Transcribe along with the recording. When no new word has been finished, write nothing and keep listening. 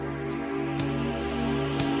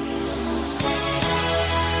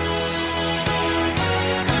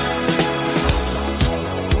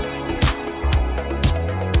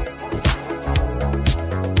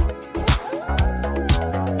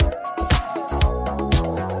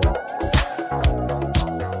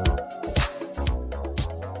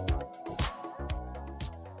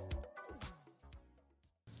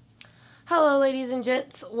ladies and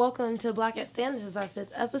gents. Welcome to Black at Stand. This is our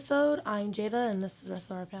 5th episode. I'm Jada, and this is the rest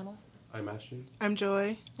of our panel. I'm Ashton. I'm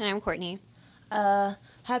Joy. And I'm Courtney.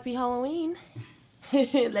 Happy Halloween.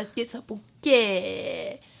 Let's get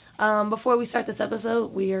spooky. Before we start this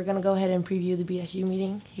episode, we are going to go ahead and preview the BSU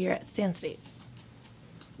meeting here at Stand State.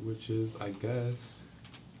 Which is, I guess,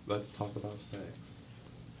 let's talk about sex.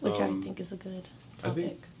 Which I think is a good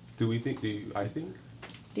topic. I think?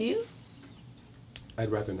 Do you? I'd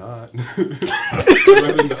rather not. I'd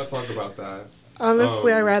rather not talk about that.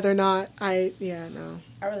 Honestly, I'd rather not. No. I'd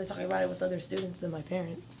rather talk about it with other students than my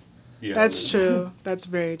parents. Yeah, That's true. That's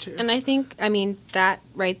very true. And I think, that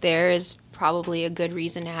right there is probably a good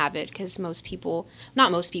reason to have it, because not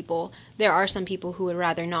most people, there are some people who would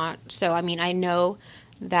rather not. So, I know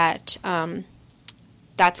that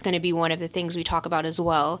that's going to be one of the things we talk about as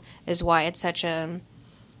well, is why it's such a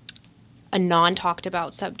non-talked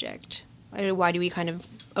about subject. Why do we kind of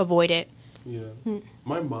avoid it? Yeah.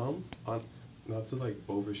 My mom, not to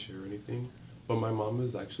overshare or anything, but my mom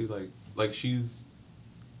is actually like she's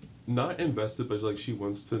not invested, but she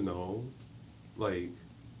wants to know, I'm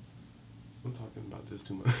talking about this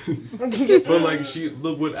too much. But she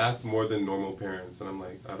would ask more than normal parents, and I'm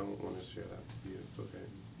like, I don't want to share that with you. It's okay.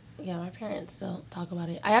 Yeah, my parents don't talk about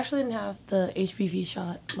it. I actually didn't have the HPV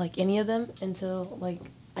shot, any of them, until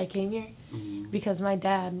I came here, because my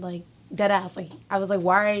dad dead ass. I was like,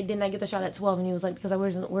 why didn't I get the shot at 12? And he was like, because I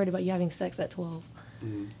wasn't worried about you having sex at 12.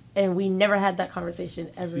 And we never had that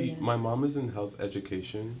conversation ever. See, again. my mom is in health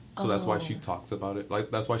education, so that's why she talks about it.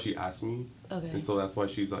 That's why she asked me. Okay. And so that's why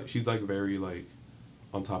she's very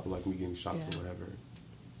on top of me getting shots or whatever.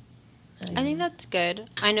 I think that's good.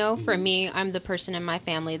 I know for me, I'm the person in my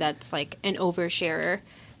family that's an oversharer.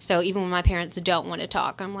 So even when my parents don't want to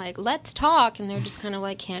talk, I'm like, let's talk. And they're just kind of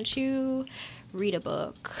like, can't you read a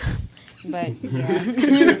book? But, yeah.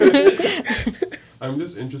 I'm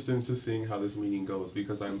just interested into seeing how this meeting goes,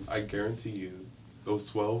 because I guarantee you those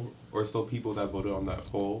 12 or so people that voted on that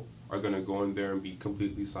poll are going to go in there and be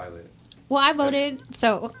completely silent. Well, I voted,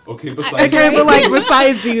 so... Okay, besides... Okay, but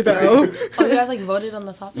besides you, though. Oh, you guys voted on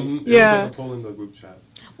the topic? Mm-hmm. Yeah. It was a poll in the group chat.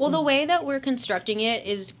 Well, the way that we're constructing it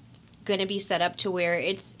is going to be set up to where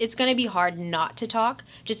it's going to be hard not to talk,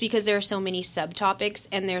 just because there are so many subtopics,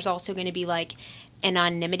 and there's also going to be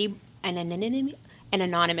an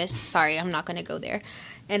anonymous, sorry, I'm not going to go there,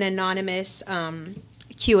 an anonymous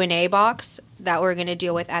Q&A box that we're going to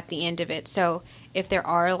deal with at the end of it. So if there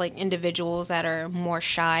are individuals that are more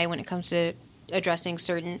shy when it comes to addressing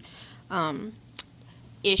certain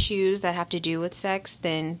issues that have to do with sex,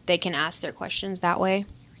 then they can ask their questions that way.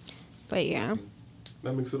 But yeah.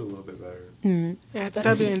 That makes it a little bit better. Mm-hmm. Yeah,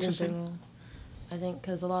 that'd be interesting. I think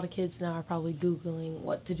because a lot of kids now are probably Googling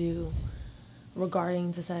what to do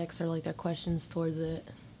regarding to sex, or their questions towards it.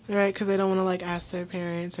 Right, because they don't want to ask their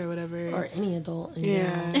parents or whatever. Or any adult.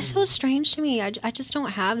 Yeah. It's so strange to me. I just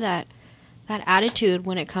don't have that attitude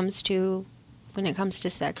when it comes to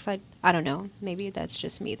sex. I don't know. Maybe that's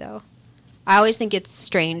just me, though. I always think it's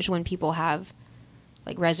strange when people have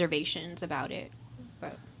reservations about it.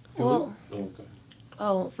 But well, okay.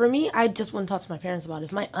 For me, I just wouldn't talk to my parents about it.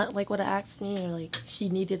 If my aunt would have asked me, or she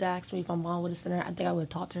needed to ask me, if my mom would have sent her, I think I would have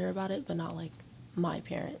talked to her about it, but not my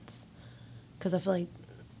parents, because I feel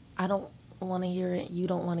I don't want to hear it. You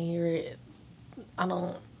don't want to hear it.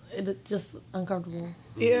 It's just uncomfortable.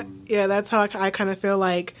 Yeah, that's how I kind of feel.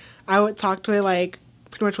 I would talk to it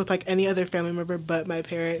pretty much with any other family member but my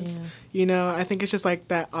parents. Yeah. I think it's just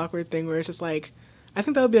that awkward thing where it's just I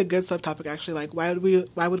think that would be a good subtopic actually.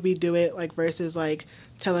 Why would we do it versus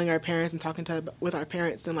telling our parents and talking with our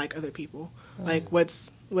parents and other people.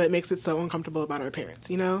 What makes it so uncomfortable about our parents,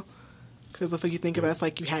 Because if you think about it,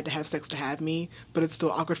 it's you had to have sex to have me, but it's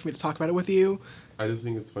still awkward for me to talk about it with you. I just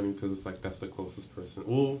think it's funny because it's that's the closest person.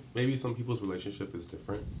 Well, maybe some people's relationship is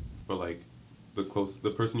different, but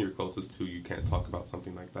the person you're closest to, you can't talk about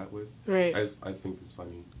something like that with. Right. I think it's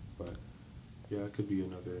funny, but yeah, it could be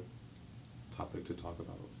another topic to talk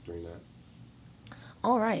about during that.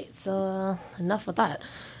 All right, so enough with that.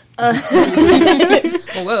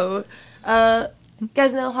 whoa. You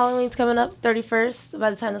guys know Halloween's coming up, 31st.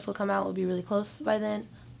 By the time this will come out, we'll be really close by then.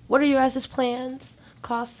 What are you guys' plans?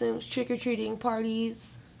 Costumes, trick-or-treating,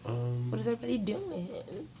 parties? What is everybody doing?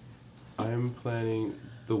 I'm planning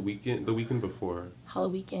the weekend before.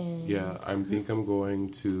 Halloween. Yeah, I think I'm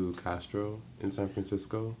going to Castro in San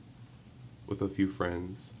Francisco with a few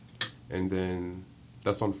friends. And then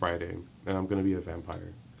that's on Friday. And I'm going to be a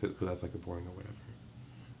vampire, because that's a boring or whatever.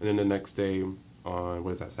 And then the next day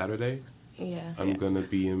on, Saturday? Yeah. I'm going to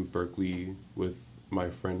be in Berkeley with my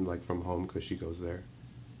friend, from home, because she goes there.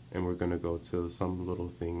 and we're gonna go to some little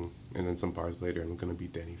thing, and then some bars later, and we're gonna be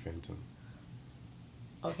Danny Phantom.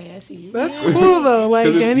 Okay, I see you. That's cool though. Like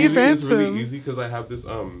Danny It's Phantom. really easy because I have this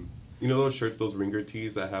you know those shirts, those ringer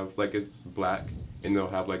tees that have like it's black and they'll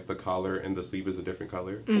have like the collar and the sleeve is a different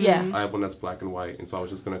color. Mm-hmm. Yeah. I have one that's black and white, and so I was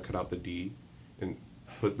just gonna cut out the D and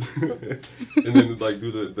put and then like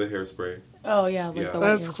do the hairspray. Oh yeah, like Yeah. the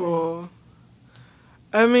That's white cool.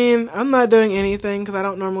 I mean, I'm not doing anything because I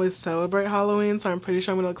don't normally celebrate Halloween, so I'm pretty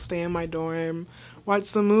sure I'm going to stay in my dorm, watch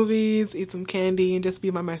some movies, eat some candy, and just be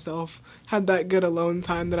by myself. Have that good alone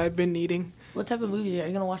time that I've been needing. What type of movies are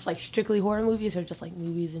you gonna watch? Like strictly horror movies or just like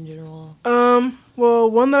movies in general?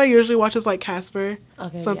 Well, one that I usually watch is like Casper,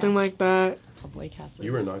 Okay, something yeah. like that. Oh boy, Casper.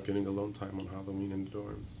 You are not getting alone time on Halloween in the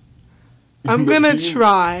dorms. I'm gonna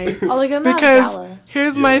try. Oh, like I'm not Because gala.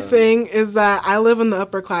 here's my Yeah. thing is that I live in the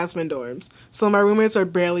upperclassmen dorms, so my roommates are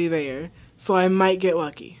barely there, so I might get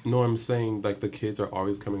lucky. No, I'm saying like the kids are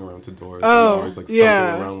always coming around to doors. Oh, and always like stumbling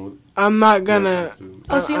yeah. around with I'm not their gonna. costumes.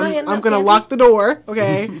 Oh, so you're not hitting I'm up gonna candy? lock the door.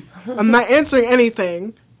 Okay, I'm not answering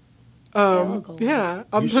anything. I'll go. Yeah,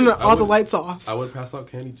 I'm You turning should- I all the would- lights off. I would pass out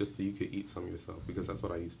candy just so you could eat some yourself because that's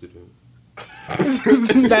what I used to do. That's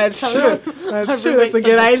true. That's true. That's a Everybody said good the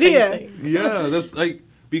same idea. thing. Yeah, that's like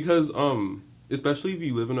because especially if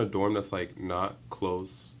you live in a dorm that's like not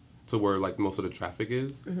close to where like most of the traffic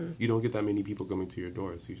is, you don't get that many people coming to your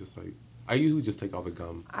door. So you just like I usually just take all the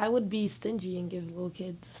gum. I would be stingy and give little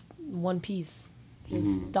kids one piece.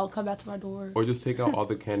 Just don't come back to my door. Or just take out all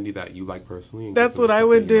the candy that you like personally. And That's give them what I stuff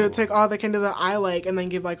would that you do. don't Take like. all the candy that I like, and then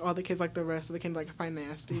give like all the kids like the rest of the candy like fine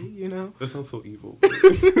nasty. You know. That sounds so evil.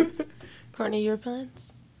 Courtney, your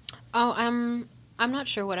plans? Oh, I'm not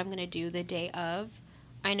sure what I'm gonna do the day of.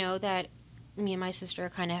 I know that me and my sister are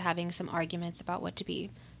kind of having some arguments about what to be.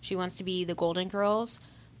 She wants to be the Golden Girls,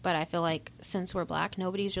 but I feel like since we're black,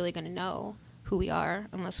 nobody's really gonna know who we are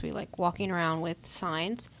unless we like walking around with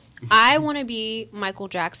signs. I want to be Michael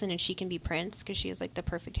Jackson and she can be Prince because she has like the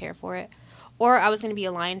perfect hair for it. Or I was gonna be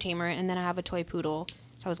a lion tamer and then I have a toy poodle,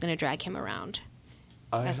 so I was gonna drag him around.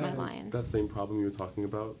 I That's my had lion. that same problem you were talking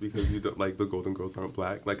about because you don't, like the Golden Girls aren't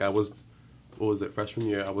black. Like I was, what was it? Freshman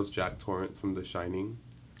year, I was Jack Torrance from The Shining.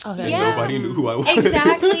 Okay. And Yeah. nobody knew who I was.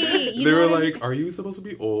 Exactly. You They know were what I like, mean? "Are you supposed to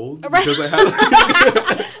be old?" Right. Because I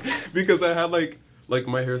had because I had like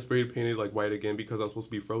my hair sprayed painted like white again because I was supposed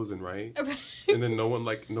to be Frozen, right? And then no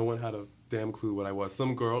one had a damn clue what I was.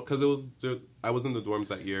 Some girl, because I was in the dorms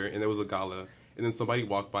that year and there was a gala, and then somebody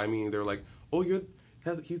walked by me and they were like, "Oh,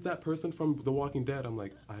 he's that person from The Walking Dead." I'm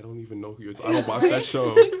like, I don't even know who you're. I don't watch that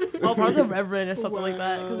show. Oh, probably the Reverend or something like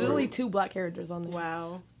that. Because there's Wow. only 2 black characters on there.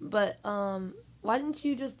 Wow. But why didn't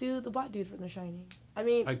you just do the black dude from The Shining? I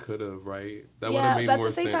mean, I could have, right? That would yeah, have made but at more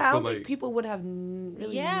the same sense. time, I don't but think like, people would have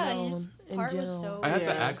really Yeah, known his in part was general. so- I had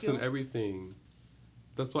Yeah. the accent, everything.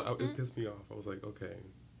 That's why it pissed me off. I was like, okay,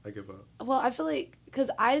 I give up. Well, I feel like because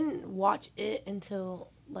I didn't watch it until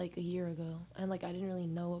like a year ago, and like I didn't really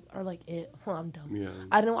know or like it. Well, I'm dumb. Yeah.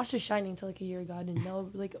 I didn't watch The Shining until like a year ago. I didn't know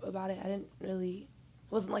like about it. I didn't really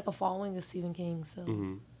wasn't like a following of Stephen King. So,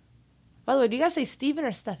 Mm-hmm. by the way, do you guys say Stephen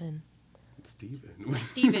or Stephen? Steven.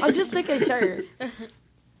 Steven. I'm just making sure.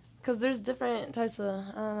 Because there's different types of,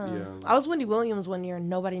 I don't know. Yeah. I was Wendy Williams one year and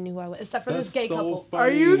nobody knew who I was, except for this gay couple. funny.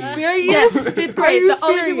 Are you serious? Yes, 5th Are grade. you The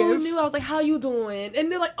only people who serious? knew, I was like, how you doing?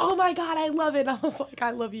 And they're like, oh my God, I love it. I was like, I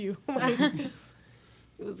love you.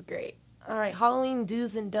 It was great. All right, Halloween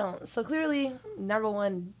do's and don'ts. So clearly, number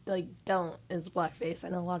one, like, don't is blackface. I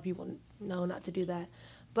know a lot of people know not to do that.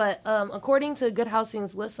 But according to Good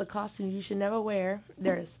Housing's list of costumes you should never wear,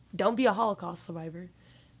 there's don't be a Holocaust survivor,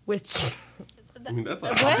 which... I mean, that's an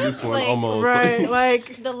What? obvious one Like- almost. Right.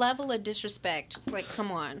 Like The level of disrespect, like,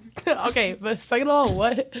 come on. Okay, but second of all,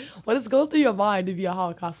 what is going through your mind to be a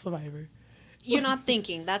Holocaust survivor? You're not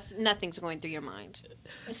thinking. Nothing's going through your mind.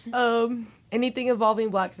 Anything involving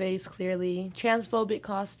blackface, clearly. Transphobic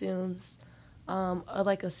costumes.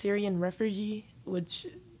 Like a Syrian refugee, which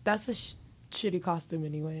that's a shitty costume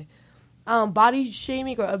anyway. Body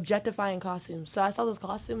shaming or objectifying costumes. So I saw this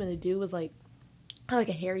costume and the dude was like, had like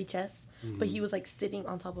a hairy chest, but he was like sitting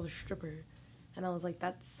on top of a stripper. And I was like,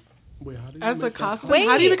 that's... Wait, how did you as a make that costume. Wait,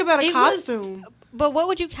 How do you make that a it was- costume? But what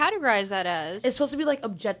would you categorize that as? It's supposed to be like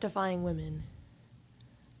objectifying women.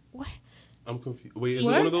 What? I'm confused. Wait, is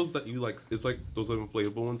What? it one of those that you like? It's like those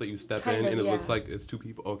inflatable ones that you step Kind in of, and it yeah. looks like it's 2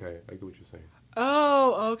 people. Okay, I get what you're saying.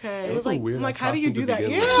 Oh, okay. It was That's a like- weird I'm like, ass how do you costume do to that?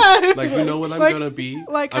 begin with. Yeah. Like, you know what I'm Like- gonna be?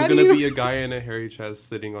 like, I'm how do gonna you- be a guy in a hairy chest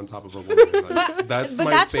sitting on top of a woman. Like, that's But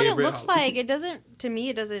my that's what favorite. it looks like. It doesn't. To me,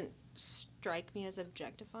 it doesn't strike me as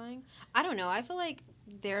objectifying. I don't know. I feel like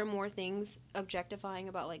there are more things objectifying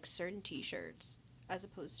about like certain T-shirts as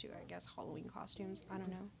opposed to, I guess, Halloween costumes. I don't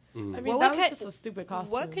know. I mean, What that would was cut- just a stupid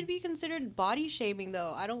costume. What could be considered body shaming,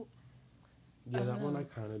 though? I don't. Yeah, that one I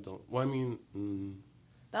kind of don't. Well, I mean,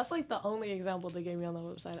 That's like the only example they gave me on the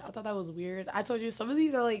website. I thought that was weird. I told you some of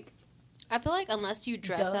these are like, I feel like unless you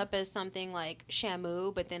dress Duh. up as something like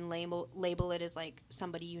Shamu, but then label it as like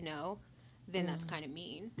somebody you know, then that's kind of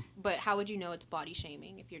mean. But how would you know it's body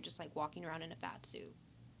shaming if you're just like walking around in a fat suit?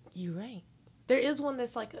 you're right. There is one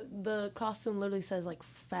that's like, the costume literally says like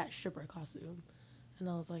fat stripper costume. And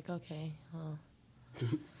I was like, okay,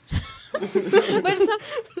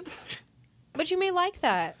 But you may like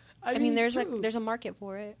that. I mean, there's true. there's a market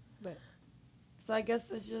for it. But So I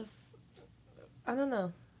guess it's just, I don't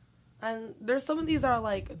know. And there's some of these are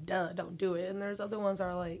like, duh, don't do it. And there's other ones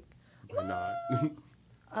are like, why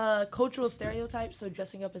not? cultural stereotypes. So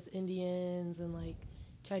dressing up as Indians and like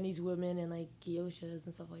Chinese women and like geishas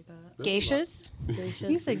and stuff like that. geishas? Geishas.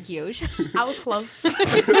 You said geisha. I was close.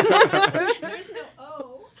 There's no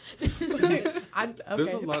O. Okay.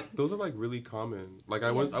 There's a lot. Those are like really common. Like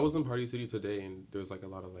I was in Party City today, and there's like a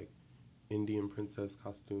lot of like Indian princess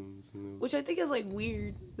costumes, and it was, Which I think is like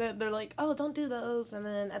weird that they're like, oh, don't do those. And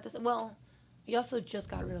then at this, well, we also just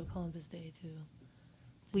got rid of Columbus Day too.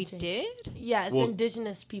 We Changed. did? Yeah, it's Well,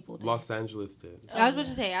 Indigenous People Day. Los Angeles did. I was about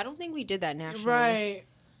to say, I don't think we did that nationally. Right.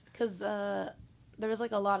 Because there was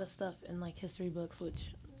like a lot of stuff in like history books,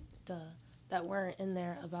 which that weren't in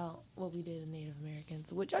there about what we did in Native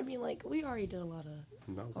Americans. Which I mean, like we already did a lot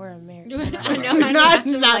of, No. or American. No, Not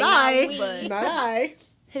we, I. but Not I.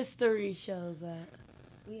 history shows that.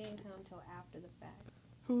 We didn't come until after the fact.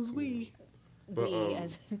 Who's we? But, We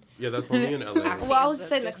as in- Yeah, that's only in LA. Well, I was just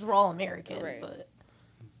saying that because we're all American, Right. but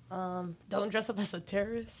don't dress up as a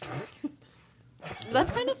terrorist. That's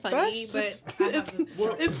kind of funny, That's but I have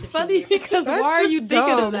a- It's funny because That's why are you just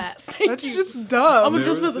thinking dumb. of that? Thank That's you. just dumb. I'm There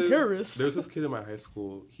just was as a terrorist. There was this kid in my high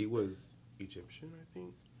school. He was Egyptian, I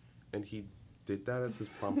think, and he did that as his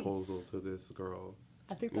proposal to this girl.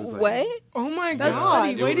 I think It was that's like- what? Oh my That's god.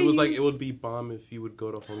 funny. It, Way it to was like use- it would be bomb if you would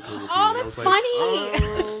go to homecoming with me. Oh, And I that's was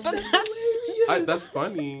funny. Like, But that's that's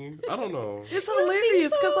funny. I don't know. It's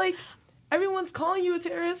hilarious because like everyone's calling you a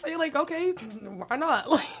terrorist, and you're like, okay, why not?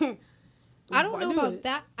 Like, I don't why know do about it?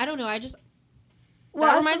 that. I don't know. I just Well,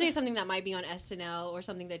 that I reminds feel- me of something that might be on SNL or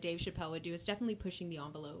something that Dave Chappelle would do. It's definitely pushing the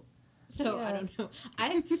envelope. So I Yeah. don't know.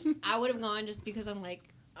 I would have gone just because I'm like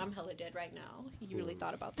I'm hella dead right now. You really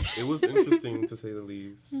thought about that? It was interesting to say the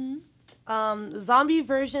least. Zombie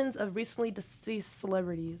versions of recently deceased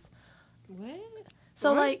celebrities. What?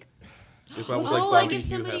 So What? like, If I was Oh, like like zombie if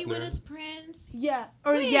Hugh somebody Hefner, went as Prince. yeah,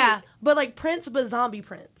 or Wait. yeah, but like Prince, but zombie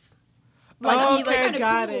Prince. Like Oh, he, okay, like,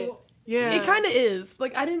 got cool. it. Yeah. it kind of is.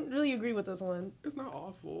 Like I didn't really agree with this one. it's not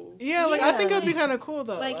awful. Yeah, like I think it would be Yeah. kind of cool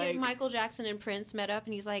though. Like if Michael Jackson and Prince met up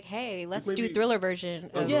and he's like, "Hey, let's Maybe do Thriller version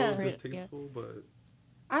A of Yeah. little Prince." distasteful, but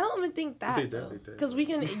I don't even think that They did. because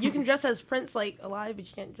you can dress as Prince like alive, but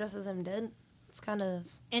you can't dress as him dead. It's kind of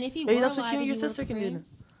And if he Maybe were that's what alive you and your you were sister can do now.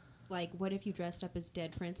 Prince, like, what if you dressed up as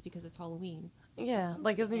dead Prince because it's Halloween? yeah,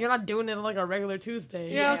 like you're not doing it on like a regular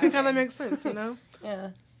Tuesday. yeah, it kind of makes sense, you know. Yeah.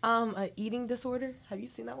 A eating disorder. Have you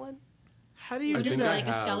seen that one? How do you I do think Is it I like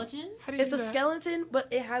a have. skeleton? How do you It's do a that? skeleton, but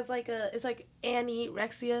it has like it's like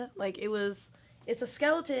anorexia. Like it's a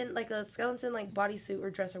skeleton, like bodysuit or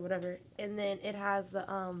dress or whatever, and then it has the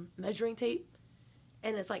measuring tape,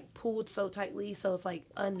 and it's like pulled so tightly, so it's like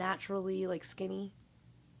unnaturally like skinny.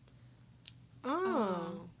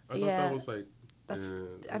 Oh, I thought Yeah. that was like. That's,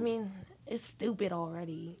 eh, I mean, it's stupid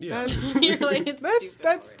already. yeah. That's, You're like, it's that's stupid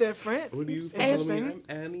that's already. different. What do you It's follow me? interesting.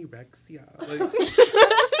 I'm anorexia. Like,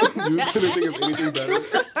 you couldn't think of anything better.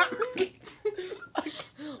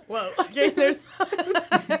 Whoa. Okay, there's.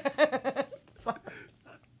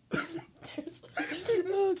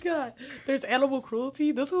 Oh god, there's animal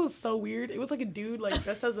cruelty. This one was so weird. It was like a dude like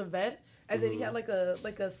dressed as a vet, and then he had like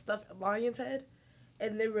a stuffed lion's head,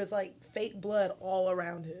 and there was like fake blood all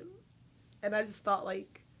around him, and I just thought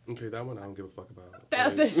like Okay, that one I don't give a fuck about.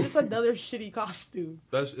 that's Like, just another shitty costume.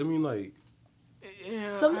 that's. I mean, like,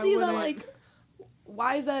 Yeah, Some of I these are wouldn't- like,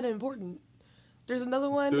 why is that important? There's another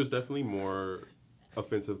one. there's definitely more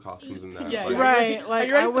offensive costumes in that. Yeah, like, yeah. Right, Are like,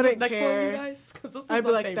 you ready I for wouldn't this next one, you care. guys? 'Cause this I'd was be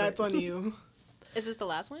my like, favorite. that's on you. Is this the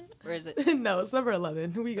last one? Or is it? No, it's number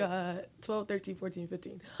 11. We got 12, 13, 14,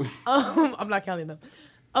 15. I'm not counting them.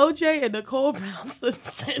 OJ and Nicole Brown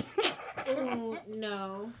Simpson. Oh,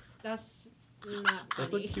 no. That's not That's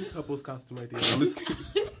a funny. cute couple's costume idea. I'm just kidding.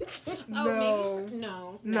 Oh, maybe.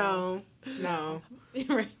 No. No.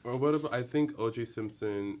 Right. Or what about? I think O.J.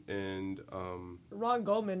 Simpson and Ron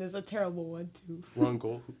Goldman is a terrible one, too. Ron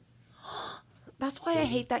Gold. That's why I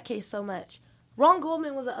hate that case so much. Ron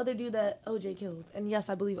Goldman was the other dude that OJ killed. And yes,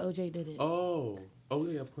 I believe OJ did it. Oh, Oh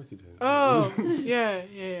yeah, of course he did. Oh, yeah.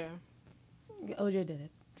 OJ did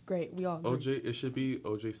it. Great. We all agree. OJ, it should be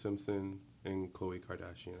OJ Simpson and Khloe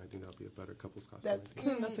Kardashian. I think that would be a better couple's costume.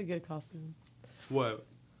 That's a good costume. What?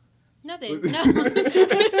 Nothing. No.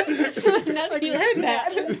 Nothing. You heard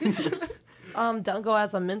that. Don't go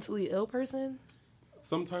as a mentally ill person.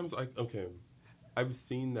 Sometimes I've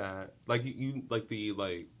seen that, like you like the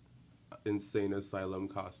insane asylum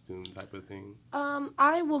costume type of thing.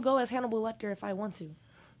 I will go as Hannibal Lecter if I want to.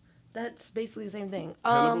 That's basically the same thing.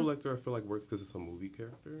 Hannibal Lecter, I feel like works because it's a movie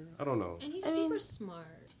character. I don't know. And he's super smart.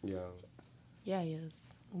 Yeah, Yeah, he is.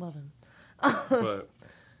 Love him. But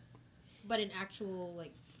an actual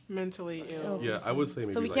mentally ill. Yeah, I would say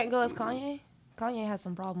maybe. So we can't go as Kanye. Kanye had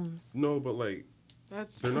some problems. No, but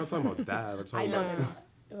they're not talking about that. They're talking about.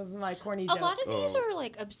 It was my corny a joke. lot of these are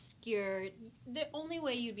obscure. The only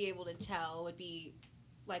way you'd be able to tell would be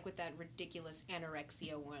with that ridiculous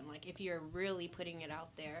anorexia one. If you're really putting it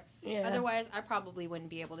out there. Yeah. Otherwise, I probably wouldn't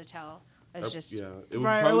be able to tell. It's just it would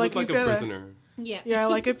Right, or probably look like a you gotta- prisoner. yeah.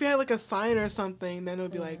 Yeah, if you had a sign or something, then it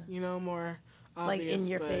would be more obvious. In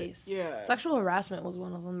your but, face. Yeah. Sexual harassment was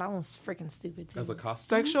one of them. That one's freaking stupid too. As a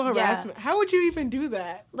costume. Sexual harassment. How would you even do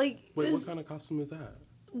that? Wait, what kind of costume is that?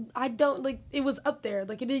 I don't it was up there.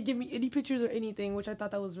 It didn't give me any pictures or anything, which I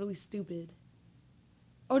thought that was really stupid.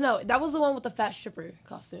 Oh no, that was the one with the fat stripper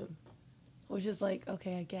costume. Which is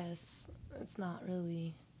okay, I guess. It's not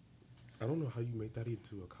really. I don't know how you make that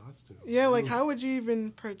into a costume. Yeah, how would you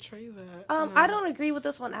even portray that? I don't agree with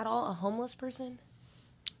this one at all. A homeless person.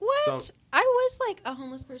 What? I was a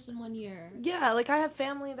homeless person one year. Yeah, I have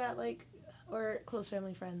family that or close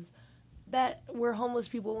family friends that were homeless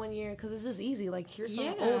people one year because it's just easy. Here's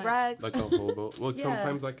some old rags. Like a hobo. Well, Yeah.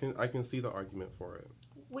 sometimes I can see the argument for it.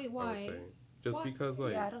 Wait, I would why? say. Just because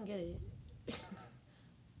yeah, I don't get it.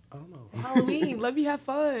 I don't know. Halloween, let me have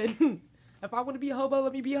fun. If I want to be a hobo,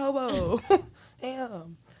 let me be a hobo.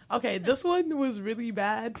 Damn. Okay, this one was really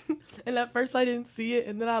bad. And at first I didn't see it,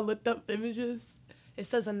 and then I looked up images. It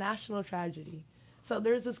says a national tragedy. So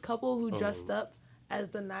there's this couple who dressed up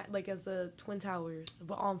as as the Twin Towers,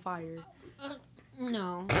 but on fire.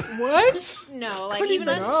 No. What? No, even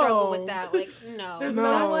I struggle with that. No. There's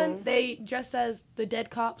another one. They dressed as the dead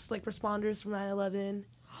cops, responders from 9/11.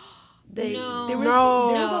 There was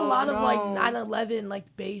a lot of 9/11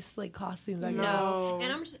 base costumes. I guess. No.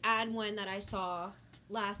 And I'm just add one that I saw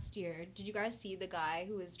last year. Did you guys see the guy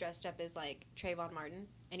who was dressed up as Trayvon Martin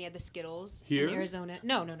and he had the Skittles here in Arizona?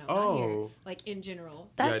 No, not here. In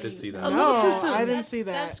general. Yeah, I did see that. A little too soon. I didn't see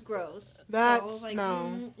that. That's gross. That's so I was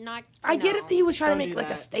no. Not. I get it that he was trying Don't to do make a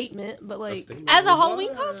that. statement, but as a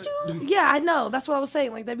Halloween costume. yeah, I know. That's what I was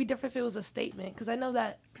saying. That'd be different if it was a statement because I know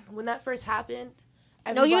that when that first happened.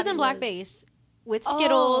 No, he was in everybody blackface with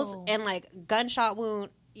Skittles Oh. and gunshot wound.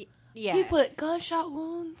 Yeah, He put gunshot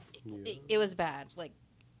wounds. it was bad.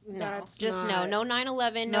 No, That's just not- no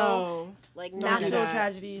 9/11. No. none of National that.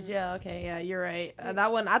 tragedies. Yeah, okay, yeah, you're right.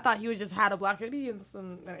 That one, I thought he was just had a black hoodie and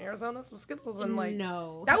some in Arizona, some Skittles, and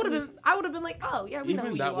no, that would have been. I would have been like, oh yeah, we know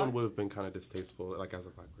Even who that you one are. would have been kind of distasteful, as a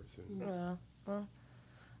black person. Yeah. Well,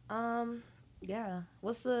 yeah.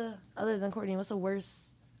 What's the other than Courtney? What's the worst?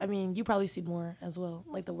 I mean, you probably see more as well.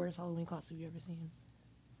 The worst Halloween costume you've ever seen.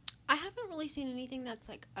 I haven't really seen anything that's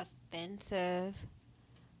offensive.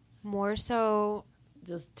 More so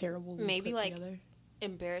Just terrible. Maybe, put together.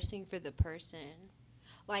 embarrassing for the person.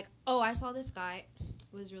 I saw this guy.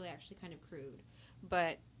 It was really actually kind of crude,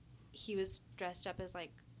 but he was dressed up as a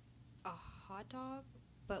hot dog,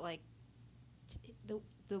 but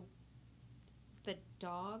the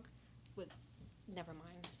dog was. Never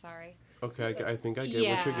mind. Sorry. Okay, I think I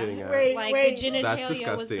get what you're getting at. Wait. The genitalia That's was the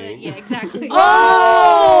disgusting. yeah exactly.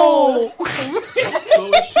 Oh!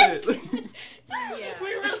 So is shit. Yeah. We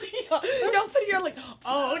really y'all sitting here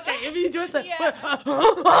oh, okay. If you do it, Yeah.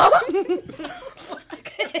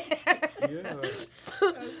 Okay.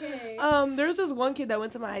 There's this one kid that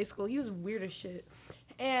went to my high school. He was weird as shit,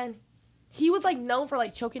 and he was known for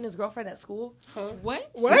choking his girlfriend at school.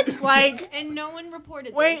 What? What? And no one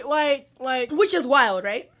reported. Wait, this. Which is wild,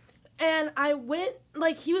 right? And I went,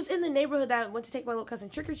 he was in the neighborhood that I went to take my little cousin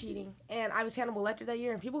trick-or-treating, and I was Hannibal Lecter that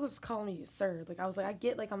year, and people would just call me sir. I was I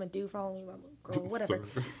get, I'm a dude following my girl, whatever.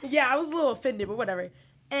 Sir. Yeah, I was a little offended, but whatever.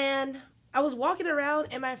 And I was walking around,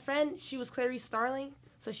 and my friend, she was Clarice Starling,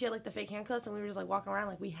 so she had, the fake handcuffs, and we were just, walking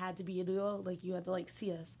around, we had to be a duo, you had to,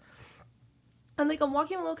 see us. And, I'm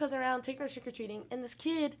walking my little cousin around, taking her trick-or-treating, and this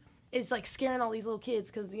kid is, scaring all these little kids,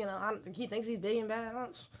 because, he thinks he's big and bad.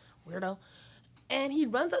 Weirdo. And he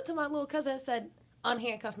runs up to my little cousin and said,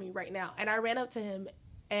 unhandcuff me right now. And I ran up to him,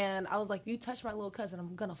 and I was like, you touch my little cousin,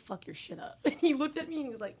 I'm going to fuck your shit up. And he looked at me, and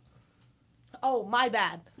he was like, Oh, my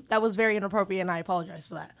bad. That was very inappropriate, and I apologize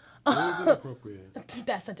for that. It was inappropriate.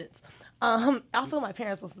 That sentence. Also, my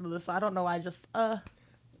parents listen to this, so I don't know why I just,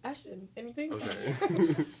 Ashton, anything? Okay.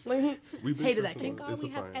 Hated that personal. kid. Thank God It's we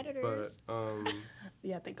a have fine. editors. But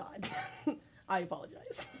Yeah, thank God. I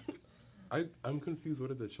apologize. I'm confused. Where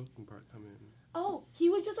did the choking part come in? Oh, he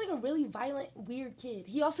was just like a really violent, weird kid.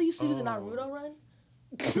 He also used to do the Naruto run.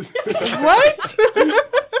 What?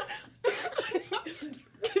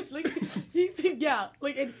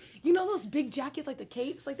 And you know those big jackets, like the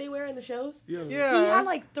capes, like they wear in the shows. Yeah. Yeah. He had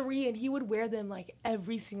like 3, and he would wear them like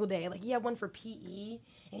every single day. Like he had one for PE,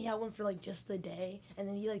 and he had one for like just the day, and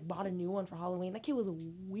then he like bought a new one for Halloween. That kid was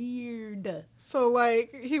weird. So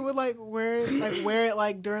like he would like wear it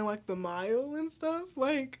like during like the mile and stuff.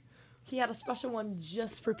 Like, He had a special one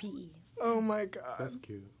just for PE. oh my god. That's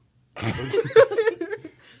cute.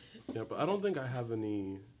 Yeah, but I don't think I have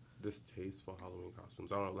any distaste for Halloween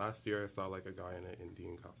costumes. I don't know. Last year I saw like a guy in an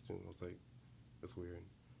Indian costume. I was like, that's weird.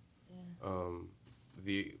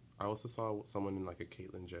 Yeah. I also saw someone in like a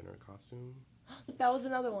Caitlyn Jenner costume. That was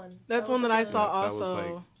another one. That's one that I saw That was,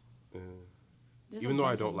 also. like, There's even a though I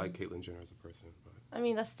bunch don't of like them. Caitlyn Jenner as a person, but I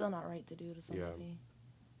mean, that's still not right to do to somebody.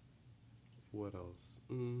 what else?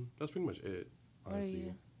 That's pretty much it. What are Honestly,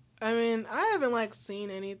 you? I mean, I haven't like seen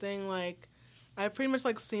anything like. I pretty much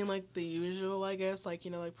like seen like the usual, I guess, like, you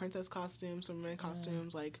know, like princess costumes, Superman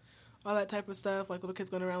costumes, like all that type of stuff. Like little kids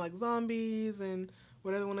going around like zombies and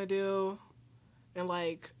whatever they want to do, and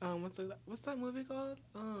like what's that movie called?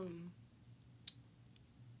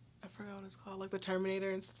 I forgot what it's called, like the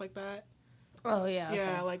Terminator and stuff like that. Oh yeah.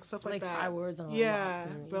 Yeah, okay. like stuff So, like that. Star Wars and all Yeah,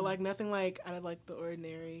 that. but like nothing like out of like the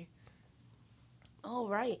ordinary. All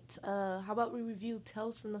right. How about we review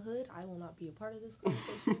Tales from the Hood? I will not be a part of this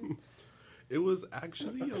conversation. it was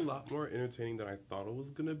actually a lot more entertaining than I thought it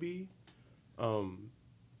was gonna be.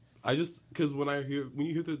 I just because when you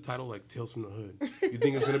hear the title like Tales from the Hood, you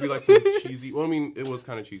think it's gonna be like some cheesy. Well, I mean, it was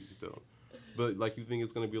kind of cheesy still, but like you think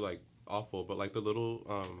it's gonna be like awful. But like the little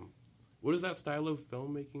what is that style of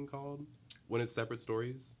filmmaking called when it's separate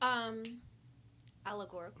stories?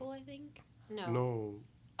 Allegorical, I think. No. No.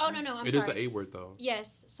 Oh no, I'm sorry. It is the A word though.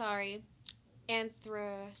 Yes, sorry.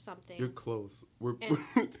 Anthro something. You're close.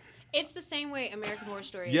 It's the same way American Horror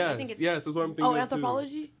Story is. Yes, I think it's, yes, that's what I'm thinking. Oh, of, too.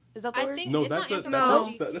 anthropology? Is that the I word? think No, it's that's not a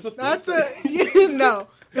anthropology. that's a That's film. no,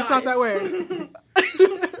 it's not that word.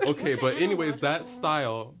 Okay, but anyways, that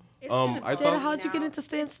style. I Jada, thought how'd you get into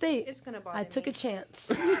Stan State? It's gonna bother I took me. a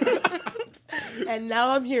chance. And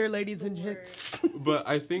now I'm here, ladies and gents. But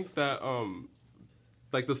I think that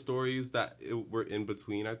like the stories that were in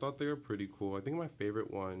between, I thought they were pretty cool. I think my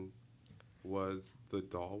favorite one was the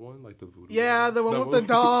doll one, like the voodoo. Yeah, the one That with the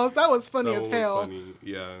dolls. That was funny that as one hell. was funny.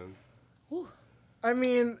 Yeah. I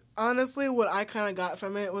mean, honestly, what I kind of got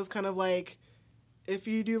from it was kind of like, if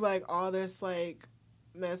you do like all this like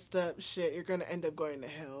messed up shit, you're gonna end up going to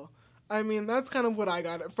hell. I mean, that's kind of what I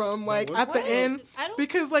got it from. Like what? at the What? end, I don't-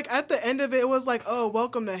 because like at the end of it, it was like, "Oh,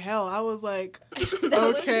 welcome to hell." I was like, That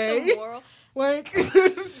okay, was the moral. like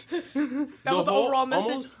That was the overall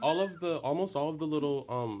message. Almost all of the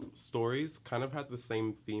little stories kind of had the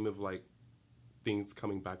same theme of like things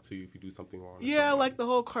coming back to you if you do something wrong. or yeah, something. like the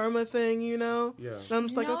whole karma thing, you know. Yeah. And I'm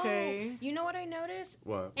just like, No. okay. You know what I noticed?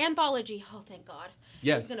 What? Anthology. Oh, thank God.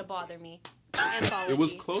 Yes. It's gonna bother me. Anthology. It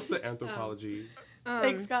was close to anthropology.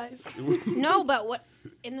 Thanks, guys. No, but what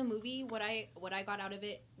in the movie, what I got out of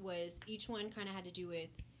it was each one kind of had to do with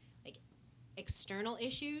like external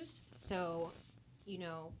issues. So, you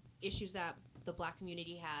know, issues that the black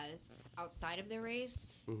community has outside of their race,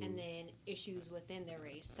 and then issues within their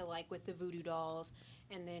race. So, like with the voodoo dolls,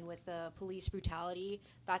 and then with the police brutality,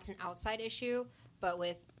 that's an outside issue. But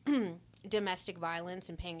with domestic violence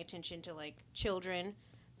and paying attention to like children,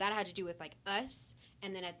 that had to do with like us.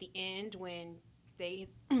 And then at the end, when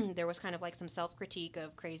there was kind of like some self-critique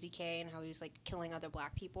of Crazy K and how he was like killing other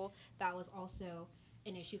black people, that was also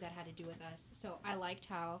an issue that had to do with us. So I liked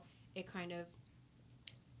how it kind of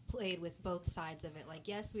played with both sides of it. Like,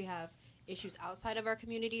 yes, we have issues outside of our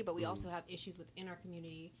community, but we also have issues within our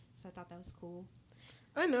community. So I thought that was cool.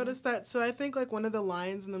 I noticed that. So I think like one of the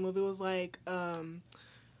lines in the movie was like,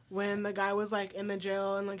 when the guy was like in the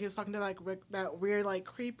jail and like he was talking to like that weird like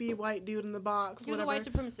creepy white dude in the box. He was whatever. a white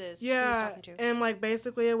supremacist. he was Yeah, talking to. and like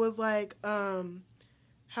basically it was like,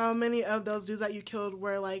 how many of those dudes that you killed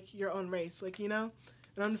were like your own race, like, you know?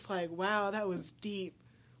 And I'm just like, wow, that was deep.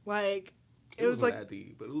 Like it was like, that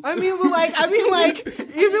deep, but it was I mean, well, like even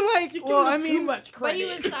like, well, I mean, too much But credit. he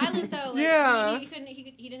was silent though. Like, Yeah. he couldn't.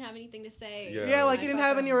 He didn't have anything to say. Yeah. yeah, like I he didn't thought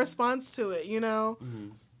have that any was- response to it, you know?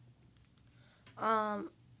 Mhm.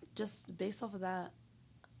 Just based off of that,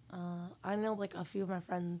 I know like a few of my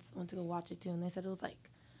friends went to go watch it too, and they said it was like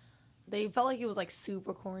they felt like it was like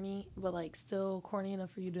super corny, but like still corny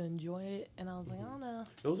enough for you to enjoy it. And I was like, I don't know.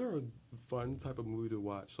 Those are a fun type of movie to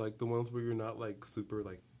watch. Like the ones where you're not like super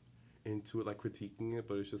like into it, like critiquing it,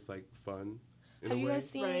 but it's just like fun. Have you guys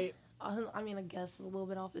seen? Right. I mean, I guess it's a little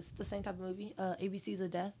bit off. It's the same type of movie. ABC's of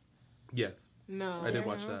Death. Yes. No. I did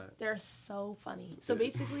watch that. They're so funny. So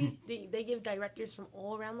basically, they give directors from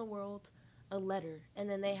all around the world a letter, and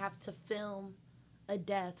then they have to film a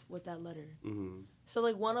death with that letter. Mm-hmm. So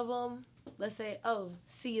like one of them, let's say, oh,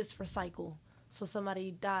 C is for cycle. So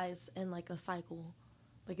somebody dies in like a cycle.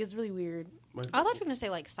 Like it's really weird. I thought you were gonna say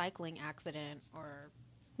like cycling accident or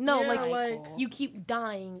No, Yeah, like you keep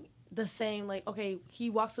dying the same. Like okay, he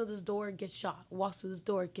walks through this door, gets shot. Walks through this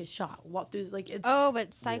door, gets shot. Walk through like it's. Oh,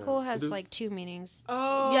 but cycle Yeah. has There's- like two meanings.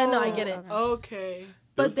 Oh. Yeah, no, I get it. Okay.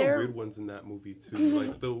 But There's some they're- weird ones in that movie too.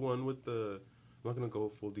 Like the one with the. I'm not gonna go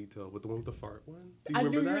full detail, but the one with the fart one. Do you I knew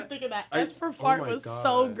remember you that? were thinking that. I- F for oh fart my was God.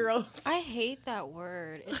 so gross. I hate that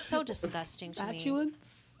word. It's so disgusting to me. Fatuous.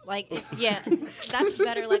 Like, yeah, that's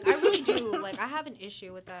better. Like, I really do. Like, I have an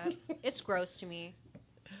issue with that. It's gross to me.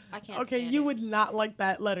 I can't. Okay, stand you it. would not like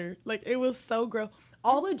that letter. Like it was so gross.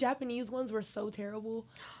 All the Japanese ones were so terrible.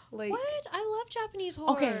 Like What? I love Japanese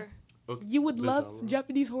horror. Okay. Okay, you would the love genre.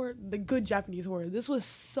 Japanese horror, the good Japanese horror. This was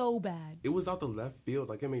so bad. It was out the left field.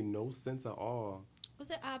 Like it made no sense at all. Was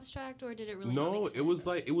it abstract or did it really? No, not it was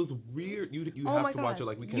like it was weird. You Oh have my to God. watch it.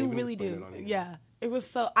 Like we can't you even really explain do. it on here. Yeah, it was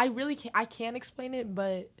so. I really can't. I can't explain it,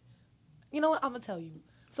 but you know what? I'm gonna tell you.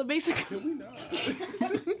 So basically, Can we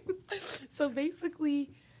not? so basically,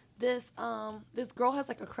 this this girl has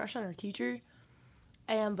like a crush on her teacher,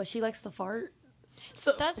 but she likes to fart.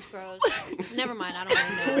 So That's gross. Never mind. I don't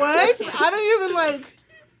want to know. What? I don't even like.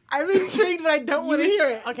 I'm intrigued, but I don't want to hear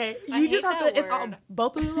it. Okay, I you just hate have that to. It's word. on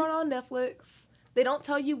both of them are on Netflix. They don't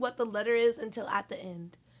tell you what the letter is until at the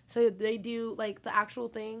end. So they do like the actual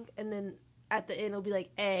thing, and then at the end it'll be like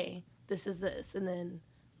A, this is this, and then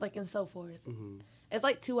like and so forth. Mm-hmm. It's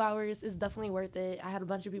like 2 hours. It's definitely worth it. I had a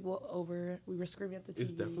bunch of people over. We were screaming at the TV.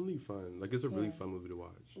 It's definitely fun. Like it's a really Yeah. fun movie to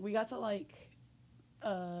watch. We got to like.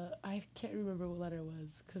 I can't remember what letter it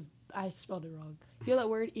was because I spelled it wrong. You know that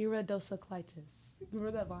word, iridocyclitis?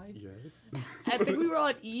 Remember that line? Yes. I think we were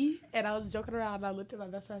on E, and I was joking around, and I looked at my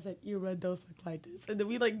best friend, I said, iridocyclitis. And then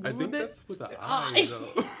we, like, I Googled think it. that's with the I,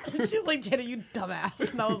 though. She was like, Jenna, you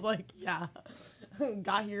dumbass. And I was like, yeah.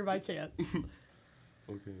 Got here by chance.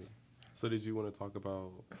 Okay. So did you want to talk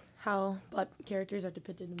about, How black characters are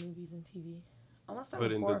depicted in movies and TV. I want to start but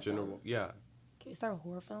with in horror the general, films. yeah. Can we start with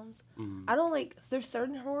horror films? Mhm. I don't like, there's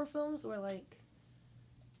certain horror films where, like,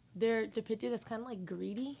 they're depicted as kind of, like,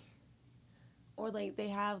 greedy. Or, like, they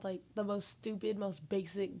have, like, the most stupid, most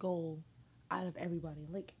basic goal out of everybody.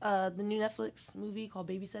 Like, the new Netflix movie called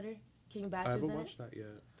Babysitter. King Batch I is haven't in watched it. that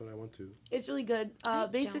yet, but I want to. It's really good. I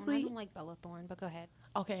Basically, don't like Bella Thorne, but go ahead.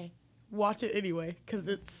 okay, watch it anyway because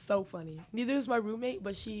it's so funny. Neither is my roommate,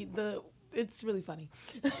 but it's really funny.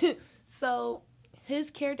 So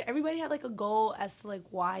his character, everybody had like a goal as to like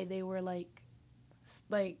why they were like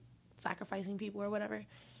sacrificing people or whatever,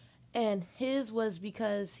 and his was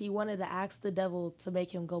because he wanted to ask the devil to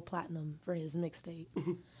make him go platinum for his mixtape.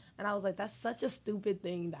 And I was like, that's such a stupid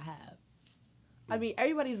thing to have. I mean,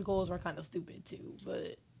 everybody's goals were kind of stupid too,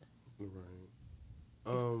 but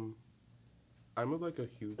Right. I'm like a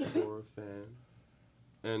huge horror fan,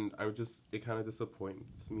 and it kind of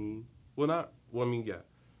disappoints me. Well, I mean, yeah,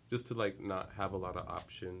 just to like not have a lot of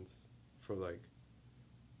options for like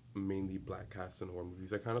mainly black cast in horror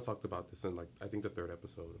movies. I kind of talked about this in like I think the 3rd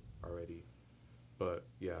episode already, but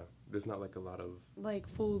yeah, there's not like a lot of, like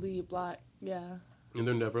fully black, yeah. and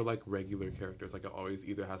they're never like regular characters. Like it always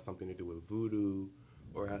either has something to do with voodoo,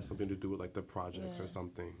 or it has something to do with like the projects Yeah. or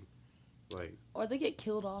something. Like Or they get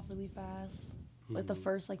killed off really fast. Like the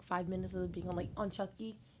first like 5 minutes of it being on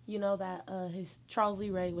Chucky, you know that his Charles Lee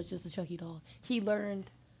Ray, which is the Chucky doll, he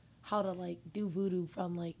learned how to like do voodoo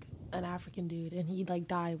from like an African dude, and he like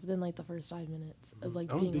died within like the first 5 minutes of like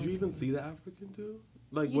being. did on you even screen. see the African dude?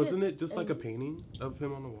 Like, You wasn't didn't- it just like a painting of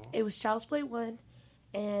him on the wall? It was Child's Play 1,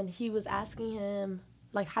 and he was asking him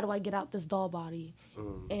like, "How do I get out this doll body?"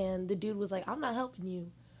 And the dude was like, "I'm not helping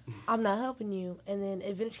you. I'm not helping you." And then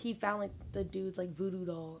eventually he found like the dude's like voodoo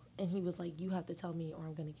doll, and he was like, "You have to tell me or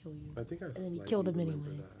I'm gonna kill you." I think I and then he slightly killed him remember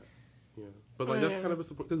anyway. that. Yeah, but like that's kind of a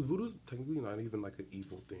support because voodoo's technically not even like an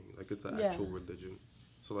evil thing. Like it's an Yeah. actual religion.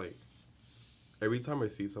 So like every time I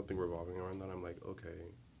see something revolving around that, I'm like, okay,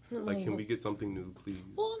 like can we get something new, please?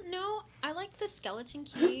 Well, no, I like the skeleton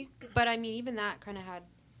key, but I mean, even that kind of had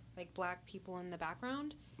like black people in the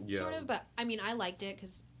background, Yeah. sort of. But I mean, I liked it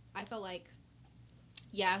because I felt like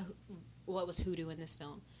what was Hoodoo in this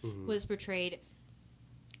film, Mm-hmm. was portrayed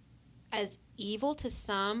as evil to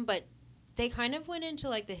some, but they kind of went into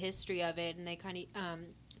like the history of it, and they kind of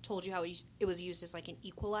told you how it was used as like an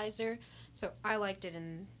equalizer. So I liked it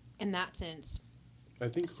in that sense. I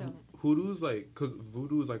think So- hoodoo's like, because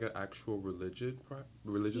voodoo is like an actual religious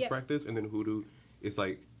Yeah. practice, and then hoodoo is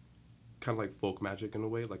like kind of like folk magic in a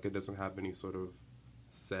way. Like it doesn't have any sort of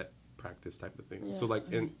set practice type of thing. So Yeah.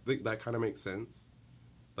 like, and that kind of makes sense.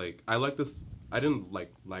 Like I like this. I didn't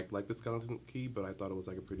like the Skeleton Key, but I thought it was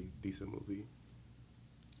like a pretty decent movie.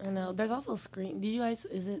 I know. There's also Scream. Did you guys?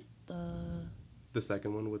 Is it the? The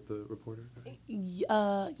second one with the reporter.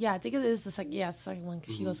 Yeah, I think it is the second. Yeah, it's the second one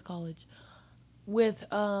because she Mhm. goes to college. With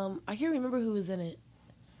I can't remember who was in it.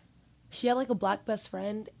 She had like a black best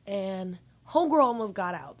friend, and homegirl almost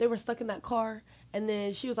got out. They were stuck in that car, and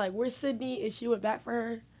then she was like, "Where's Sydney?" And she went back for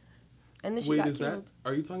her, and then she Wait, got is killed. that?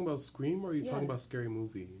 Are you talking about Scream or are you Yeah. talking about Scary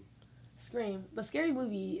Movie? Scream, but Scary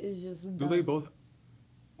Movie is just. Do dumb. they both?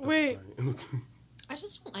 Wait. I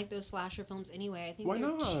just don't like those slasher films anyway. I think Why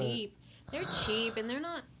they're not? cheap. They're cheap, and they're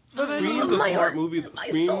not. But I Scream mean- is a My smart heart, movie. my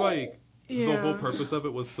Scream, soul. like, the Yeah. whole purpose of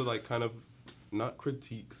it was to, like, kind of not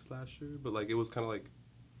critique slasher, but, like, it was kind of, like,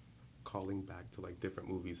 calling back to, like, different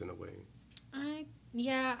movies in a way.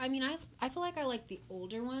 I mean, I feel like I like the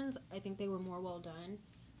older ones. I think they were more well done,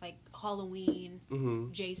 like Halloween,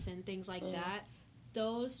 Mm-hmm. Jason, things like Yeah. that.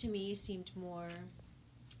 Those to me seemed more,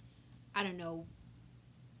 I don't know,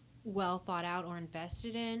 well thought out or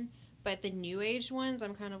invested in. But the new age ones,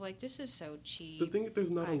 I'm kind of like, this is so cheap. The thing is, there's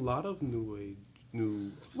not a lot of new.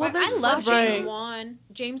 Well, I there's love some- James Right. Wan.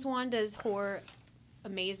 James Wan does horror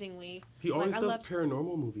amazingly. He always Like, I does loved-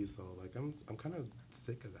 paranormal movies though. Like I'm kind of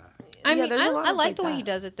sick of that. I Yeah, mean, there's a lot I of like like the way he that.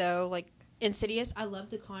 does it though. Like Insidious, I love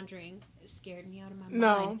The Conjuring. It scared me out of my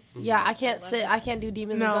No. mind. Yeah, I can't I love sit. this. I can't do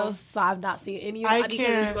demons No. and ghosts, so I've not seen any of I that. Because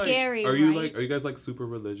can't. it's Like, scary. Are you right? are you guys like super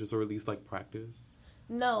religious or at least like practice?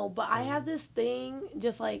 No, but I have this thing.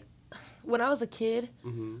 Just like when I was a kid,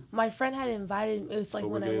 Mm-hmm. my friend had invited. It was like But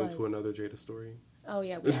we're when I getting was. into another Jada story. Oh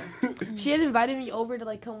yeah, we are. She had invited me over to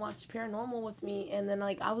like come watch Paranormal with me, and then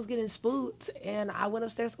like I was getting spooked, and I went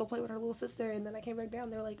upstairs to go play with her little sister, and then I came back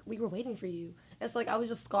down. They were like, "We were waiting for you." It's like I was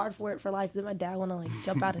just scarred for it for life. Then my dad want to like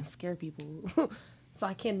jump out and scare people, so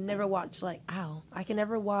I can never watch like I can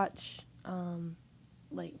never watch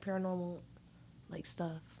like paranormal like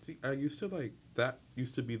stuff. See, I used to like that.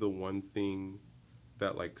 Used to be the one thing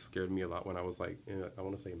that like scared me a lot when I was like in, I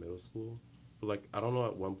want to say middle school. But like I don't know,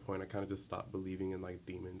 at one point I kind of just stopped believing in like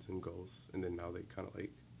demons and ghosts, and then now they kind of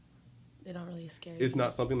like They don't really scare you. it's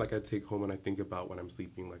not something like I take home and I think about when I'm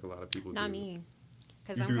sleeping. Like a lot of people Not do. me.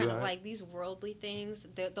 Because You I'm do kind of that? like these worldly things.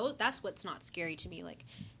 That's what's not scary to me. Like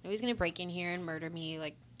nobody's gonna break in here and murder me.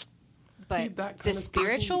 Like, but See, that the kinda scares me.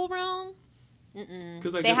 spiritual realm,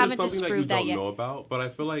 Because I they guess haven't it's something that you disproved that don't yet. know about. But I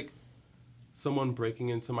feel like someone breaking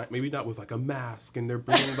into my, maybe not with like a mask and they're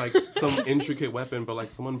bringing like some intricate weapon, but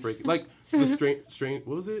like someone breaking, like the strange,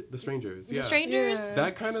 what was it? The Strangers. The Yeah. strangers. Yeah.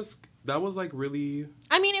 That kind of, that was like really,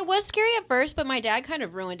 I mean, it was scary at first, but my dad kind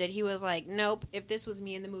of ruined it. He was like, "Nope, if this was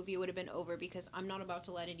me in the movie, it would have been over because I'm not about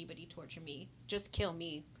to let anybody torture me. Just kill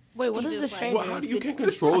me." Wait, what He is the just, like- stranger? well, how do you can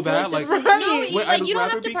control that? Like, Right. No, Wait, you, I'd like, you don't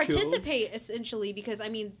rather have to be killed. participate essentially because I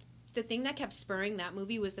mean, the thing that kept spurring that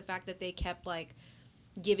movie was the fact that they kept like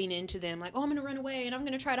giving in to them, like, "Oh, I'm gonna run away and I'm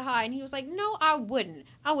gonna try to hide," and he was like, "No, I wouldn't.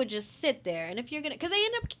 I would just sit there, and if you're gonna," because they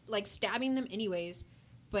end up like stabbing them anyways,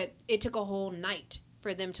 but it took a whole night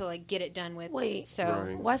for them to like get it done with. Wait. so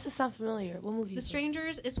Right. Why does this sound familiar? What movie? The is this?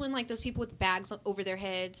 Strangers is when like those people with bags over their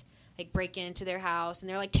heads like break into their house and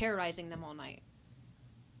they're like terrorizing them all night.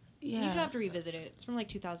 Yeah. You should have to revisit it. It's from like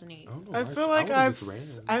 2008. I don't know. I why feel like would've I've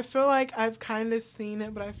just ran. I feel like I've kind of seen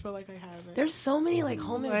it, but I feel like I haven't. There's so many like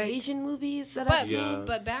home Like- invasion movies that But I've seen. Yeah.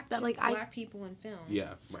 but back That, to like, black people in film.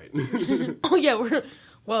 Yeah, right. Oh yeah,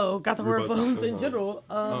 got the We're horror about to films go in on. general.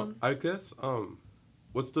 I guess,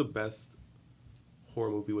 what's the best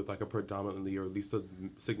horror movie with like a predominantly or at least a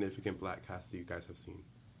significant black cast that you guys have seen?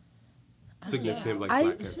 Significant know. like I-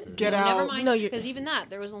 black characters. Get No, out. never mind. No, you're- Because even that,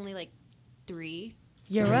 there was only like 3.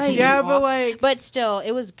 You're right. Yeah, but like But still,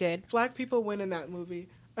 it was good. black people win in that movie.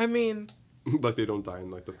 I mean, Like they don't die in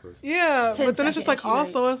like the first. yeah, 10 but then it's just like seconds,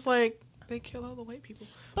 you're also it's like they kill all the white people.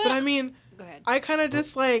 But- But I mean, Go ahead. I kind of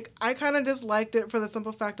just liked it for the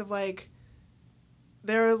simple fact of like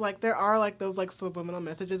there are like those like subliminal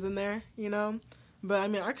messages in there, you know. But I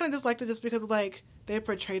mean, I kind of just liked it just because like they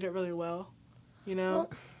portrayed it really well, you know.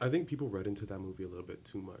 I think people read into that movie a little bit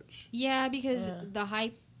too much. Yeah, because Yeah. the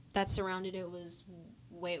hype that surrounded it was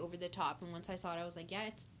way over the top. And once I saw it, I was like, yeah,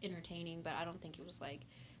 it's entertaining, but I don't think it was like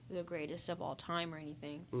the greatest of all time or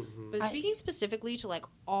anything. Mm-hmm. But speaking specifically to like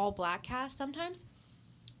all black cast, sometimes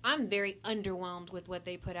I'm very underwhelmed with what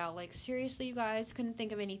they put out. Like, seriously, you guys couldn't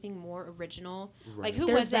think of anything more original. Right. Like, who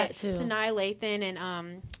There's was that it? too. Sanaa Lathan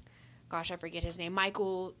and gosh, I forget his name,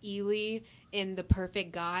 Michael Ealy in The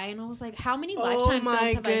Perfect Guy. And I was like, how many Lifetime my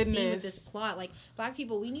films have I seen with goodness. this plot? Like, black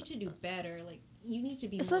people, we need to do better. Like, you need to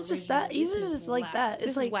be It's more not just original. that. Even This if is it's like whack. that, it's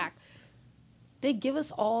This like is whack. They give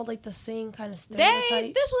us all like the same kind of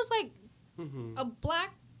stereotype. This was like Mm-hmm. a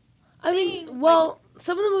black. I mean, thing, well,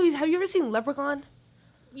 some of the movies. Have you ever seen Leprechaun?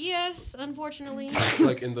 Yes, unfortunately.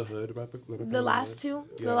 Like in the hood, The last two.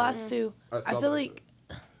 Yeah. The last two. I I saw feel that. like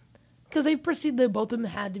because they perceived that both of them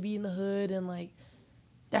had to be in the hood and like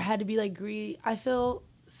there had to be like greed. I feel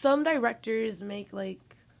some directors make like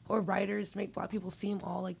or writers make black people seem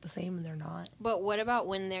all like the same and they're not. But what about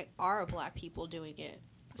when there are black people doing it?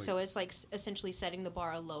 So it's like essentially setting the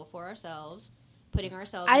bar low for ourselves, putting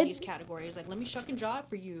ourselves in these categories. Like, let me shuck and jive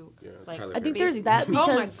for you. Yeah, Like, Tyler I think Perry. there's that because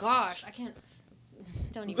oh my gosh, I can't.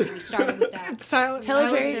 Don't even get me started with that. Tyler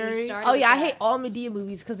Perry. Started Oh with yeah, I that. hate all Medea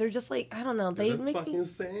movies because they're just like I don't know. They They're make fucking me.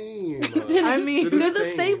 same. I mean, They're the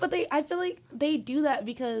same, but I feel like they do that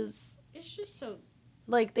because It's just so.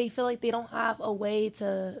 like they feel like they don't have a way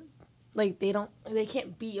to like they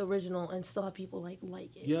can't be original and still have people like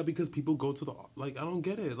it. Yeah, because people go to the like. I don't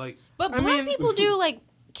get it. Like, But I black mean- people do like.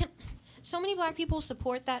 So many black people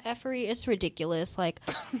support that effery. It's ridiculous. Like,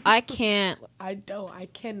 I can't. I don't. I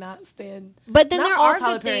cannot stand. But then Not there all are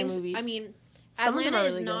Tyler good Perry things. movies. I mean, Some of them Atlanta are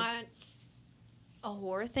is really good. not a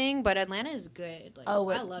horror thing, but Atlanta is good. Like, Oh,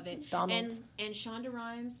 with I love it. Donald. And Shonda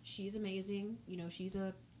Rhimes, she's amazing. You know, she's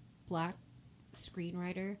a black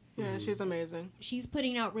screenwriter. Yeah, she's amazing. She's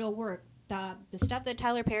putting out real work. The stuff that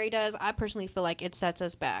Tyler Perry does, I personally feel like it sets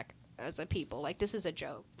us back as a people. Like, this is a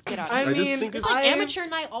joke. Get out of I here. I just mean, think It's it's- like I- amateur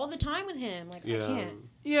night all the time with him. Like, I yeah, can't.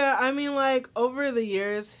 Yeah, I mean, like, over the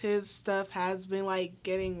years, his stuff has been, like,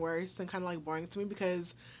 getting worse and kind of, like, boring to me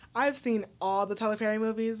because I've seen all the Tyler Perry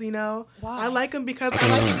movies, you know? Why? I like them because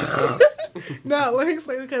I like... No, let me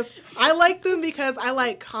explain, because I like them because I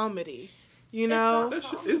like comedy, you know? that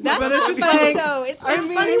shit is That's But not it's not just funny, like- though. It's I It's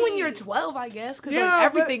mean- funny when you're 12, I guess, because Yeah,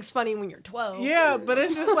 like, but- everything's funny when you're 12. Yeah, but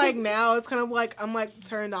it's just, like, now it's kind of, like, I'm, like,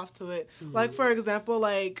 turned off to it. Like, for example,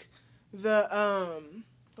 like, the,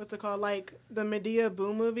 what's it called? Like, the Medea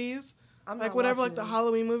Boo movies. I'm Like, not whatever, like, watching the them.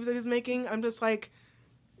 Halloween movies that he's making. I'm just, like...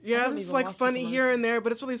 I Yeah, don't it's even like watch funny the here and there,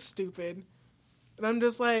 but it's really stupid. And I'm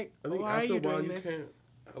just like, I think why are after you a while doing you this?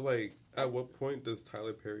 can't like. At what point does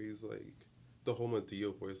Tyler Perry's like the whole Medea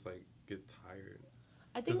voice like get tired?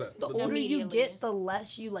 I think Because the that- older you Immediately. get, the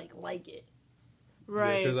less you like it.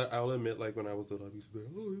 Right. Because I'll admit, like when I was little, I used to be like,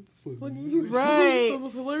 "Oh, it's funny." Right.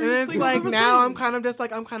 So what are And you it's thinking like of the now thing? I'm kind of just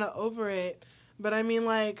like, I'm kind of over it. But I mean,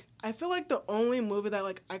 like, I feel like the only movie that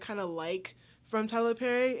like I kind of like from Tyler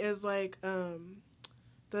Perry is like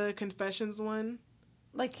the Confessions one.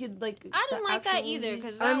 like I the didn't like that actual either movies.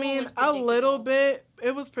 because I mean, a little bit.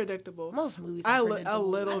 It was predictable. most movies a are predictable.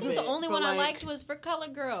 little I think bit. the only but, one I like, liked was For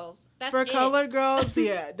Colored Girls. That's For it. Colored Girls,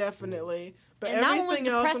 yeah, definitely. But And that one was everything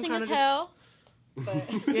else, I'm depressing kind as of hell.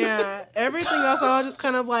 yeah, everything else I was just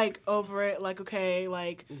kind of like over it. Like, okay,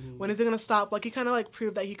 like Mm-hmm. when is he gonna stop? Like, he kind of like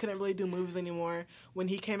proved that he couldn't really do movies anymore when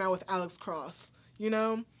he came out with Alex Cross. You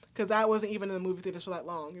know, because that wasn't even in the movie theaters for that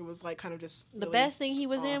long. It was like kind of just The really best thing he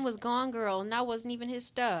was in off. was Gone Girl, and that wasn't even his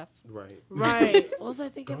stuff. Right. right. What was I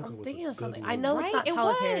thinking? Gone Girl I'm was thinking a of something. good I know movie. it's Right? not It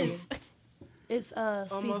Tyler Perry. was. It's Steve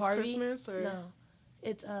Almost Harvey. Christmas, or No,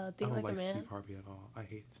 it's I Think don't Like a like Man. Steve Harvey at all. I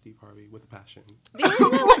hate Steve Harvey with a passion. The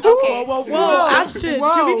only one that, okay. Whoa, Ashton,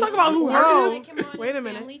 can we talk about who Whoa. hurt Like him? him on Wait his a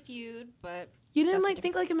minute. Family Feud, but You didn't That's like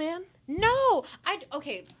different. Think Like a Man? no,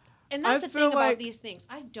 okay. And that's I the feel thing about like- these things.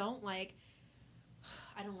 I don't like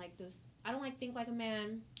those. I don't like Think Like a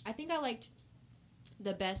Man. I think I liked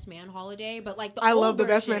The Best Man Holiday, but like the I old love the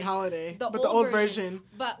Best version- Man Holiday, the but the old version.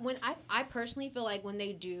 But when I personally feel like when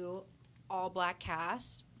they do all black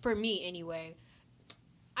casts, for me anyway,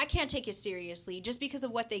 I can't take it seriously just because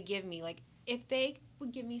of what they give me. Like, if they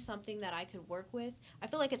would give me something that I could work with, I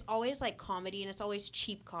feel like it's always like comedy, and it's always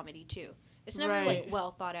cheap comedy too. It's never Right. like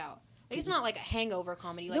well thought out. Like, it's not like a hangover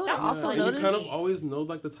comedy. Like You know that's what I also funny and you to kind me. of always know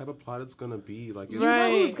like the type of plot it's gonna be. Like, it's, You know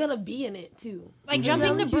who's Right. gonna be in it too? Like Mhm. jumping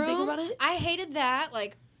Now the that you think broom. about it? I hated that.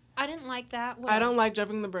 Like, I didn't like that. What I don't else? like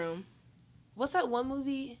Jumping the Broom. What's that one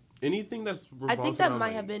movie? anything that's I revolves think that around, might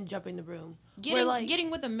like, have been Jumping the Broom.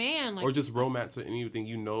 getting with a man. Like, or just romance or anything,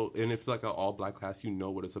 you know. And if it's like an all black class, you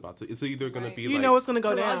know what it's about to. It's either gonna Right. be You like know what's gonna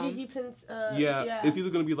go Taraji down. Heppen's, yeah, it's either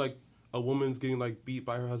gonna be like a woman's getting like beat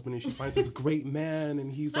by her husband and she finds this great man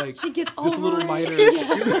and he's like She gets just a little over it.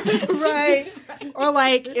 lighter. right. Or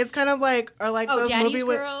like it's kind of like or like oh, those Daddy's movie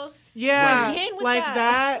with Girls. Yeah, Again with like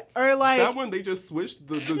that, or like That one, they just switched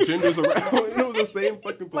the genders around. It was the same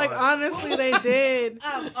fucking plot. like honestly, they did.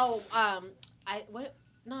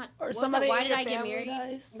 Somebody Why in did your I get family married?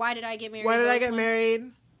 dies? Why did I get married? Why did I Those get ones?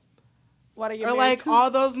 married? Why did I get Or married like too? all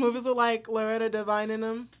those movies with like Loretta Devine in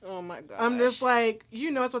them. Oh my god! I'm just like, you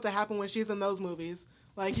know what's about to happen when she's in those movies.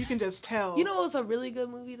 Like you can just tell. You know what was a really good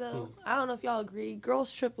movie though? I don't know if y'all agree.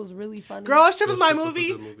 Girls Trip was really funny. Girls Trip is my Girls Trip was a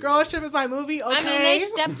movie. good movie. Girls Trip is my movie. Okay. I mean, they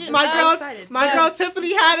stepped it my up. girl, excited. my But- girl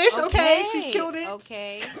Tiffany Haddish. Okay, she killed it.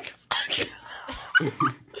 Okay.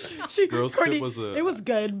 Girls Trip was It was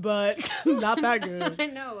good, but not that good. I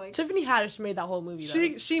know. Like, Tiffany Haddish made that whole movie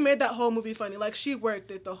though. She made that whole movie funny. Like she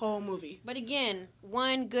worked it the whole movie. but again,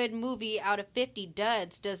 one good movie out of 50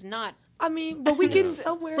 duds does not. I mean, but we getting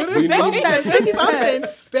somewhere. But We it's need- something. It's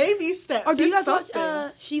something. Baby steps. Or do you It's guys watch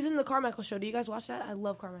something. She's in the Carmichael Show? Do you guys watch that? I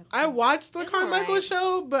love Carmichael. I watched the It's Carmichael alright.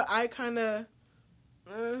 show, but I kind of.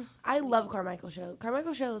 I love Carmichael Show.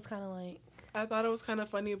 Carmichael Show is kind of like I thought it was kind of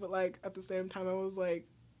funny, but like at the same time, I was like,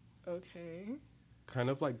 okay. kind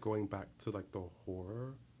of like going back to like the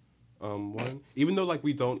horror one. Even though like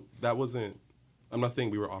we don't, that wasn't. I'm not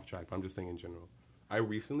saying we were off track, but I'm just saying in general. I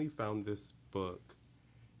recently found this book,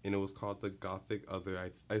 and it was called The Gothic Other.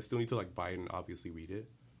 I still need to like buy it and obviously read it,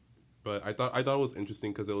 but I thought it was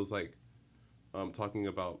interesting because it was like talking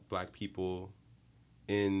about Black people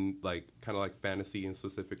in like kind of like fantasy and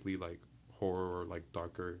specifically like horror or like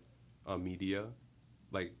darker media,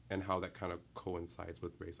 like and how that kind of coincides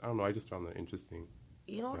with race. I don't know. I just found that interesting.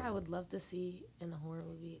 you know what Yeah. I would love to see in a horror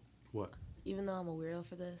movie. What? Even though I'm a weirdo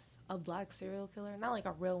for this, a black serial killer, not like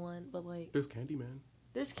a real one, but like There's Candyman.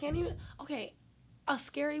 there's can't even okay, a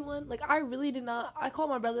scary one. Like I really did not. I called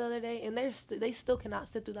my brother the other day, and they still cannot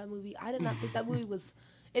sit through that movie. I did not think that movie was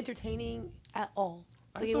entertaining at all.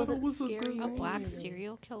 Like I thought it was a scary good A or movie. black anything.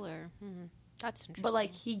 serial killer. That's interesting. But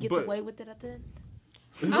like he gets But- away with it at the end.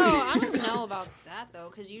 Oh, I don't know about that though,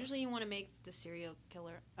 because usually you want to make the serial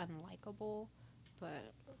killer unlikable.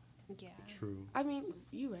 But yeah, True. I mean,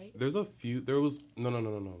 you right. There's a few. There was no.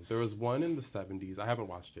 There was one in the 70s. I haven't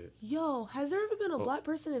watched it. Yo, has there ever been a Oh. black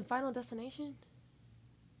person in Final Destination?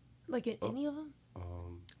 Like in any of them?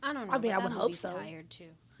 I don't know. I mean, but I would that hope movie's so. Tired too.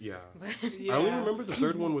 Yeah. Yeah. I only remember the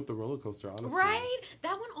third one with the roller coaster. Honestly. Right?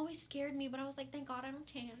 That one always scared me, but I was like, thank God I don't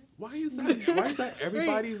tan. Why is that? Why is that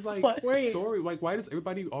everybody's like What? Wait. story? Like, why does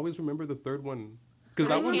everybody always remember the third one? Because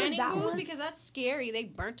that I one's tanning Tanning that booth one? because that's scary. They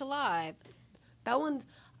burnt alive. That one's.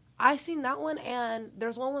 I seen that one, and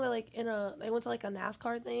there's one where they like they went to like a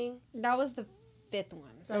NASCAR thing. That was the fifth one.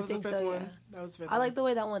 That was the think fifth so, one. yeah. That was the fifth I like one. the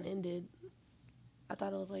way that one ended. I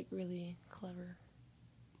thought it was like really clever.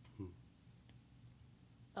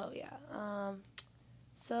 Oh yeah.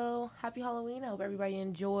 So happy Halloween! I hope everybody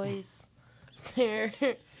enjoys their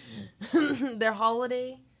their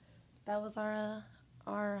holiday. That was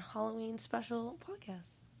our Halloween special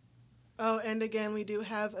podcast. Oh, and again, we do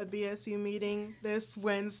have a BSU meeting this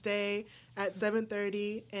Wednesday at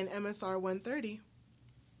 7:30 in MSR 130.